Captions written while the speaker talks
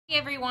Hey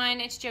everyone,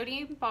 it's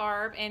Jody and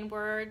Barb, and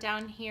we're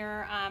down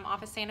here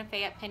off of Santa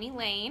Fe at Penny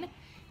Layne.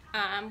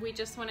 We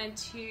just wanted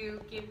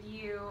to give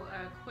you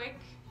a quick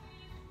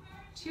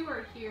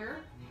tour here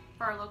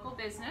for our local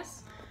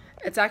business.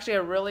 It's actually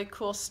a really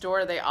cool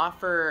store. They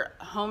offer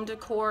home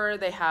decor,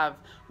 they have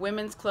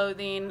women's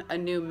clothing, a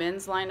new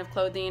men's line of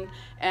clothing,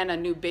 and a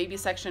new baby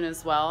section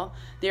as well.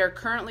 They are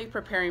currently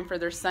preparing for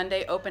their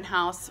Sunday open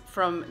house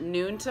from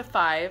noon to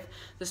 5.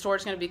 The store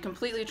is going to be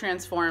completely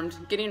transformed,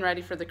 getting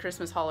ready for the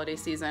Christmas holiday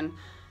season.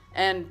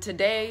 And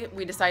today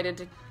we decided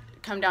to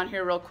come down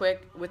here real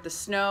quick. With the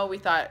snow, we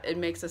thought it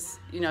makes us,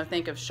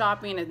 think of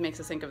shopping. It makes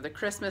us think of the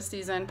Christmas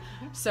season.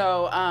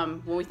 So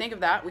when we think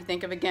of that, we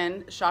think of,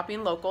 again,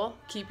 shopping local,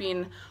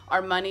 keeping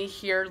our money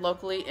here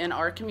locally in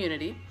our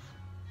community.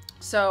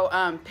 So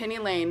Penny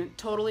Layne,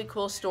 totally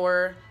cool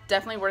store,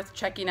 definitely worth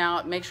checking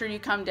out. Make sure you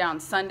come down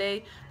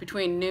Sunday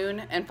between noon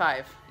and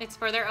 5. It's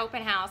for their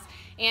open house.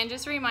 And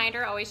just a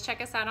reminder, always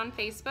check us out on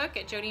Facebook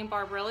at Jody and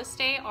Barb Real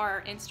Estate,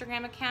 our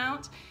Instagram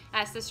account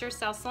at Sisters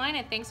Sell Salina.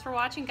 And thanks for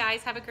watching,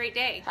 guys. Have a great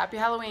day. Happy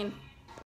Halloween.